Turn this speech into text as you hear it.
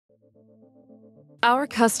Our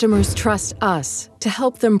customers trust us to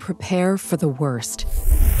help them prepare for the worst.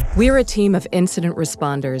 We're a team of incident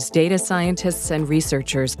responders, data scientists, and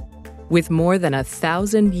researchers with more than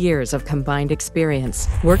 1,000 years of combined experience,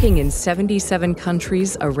 working in 77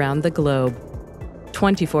 countries around the globe.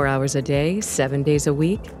 24 hours a day, 7 days a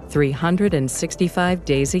week, 365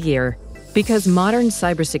 days a year. Because modern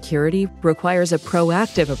cybersecurity requires a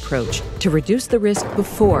proactive approach to reduce the risk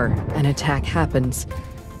before an attack happens.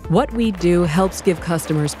 What we do helps give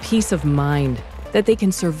customers peace of mind that they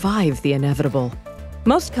can survive the inevitable.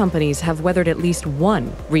 Most companies have weathered at least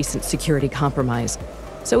one recent security compromise,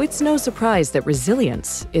 so it's no surprise that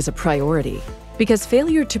resilience is a priority, because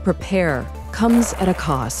failure to prepare comes at a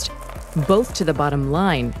cost, both to the bottom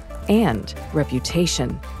line and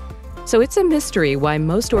reputation. So it's a mystery why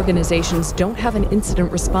most organizations don't have an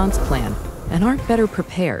incident response plan and aren't better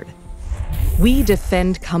prepared. We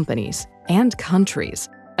defend companies and countries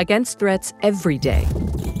against threats every day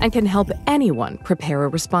and can help anyone prepare a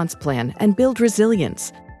response plan and build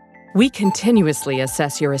resilience. We continuously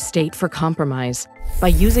assess your estate for compromise by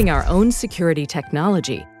using our own security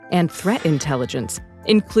technology and threat intelligence,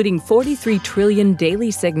 including 43 trillion daily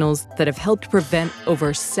signals that have helped prevent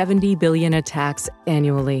over 70 billion attacks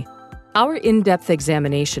annually. Our in-depth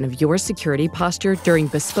examination of your security posture during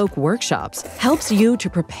bespoke workshops helps you to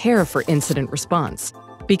prepare for incident response.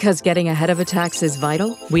 Because getting ahead of attacks is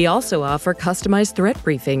vital, we also offer customized threat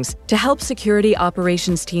briefings to help security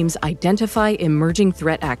operations teams identify emerging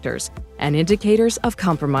threat actors and indicators of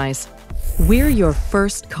compromise. We're your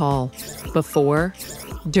first call before,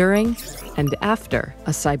 during, and after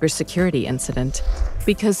a cybersecurity incident.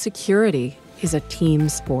 Because security is a team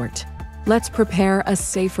sport. Let's prepare a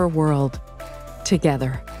safer world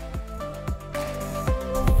together.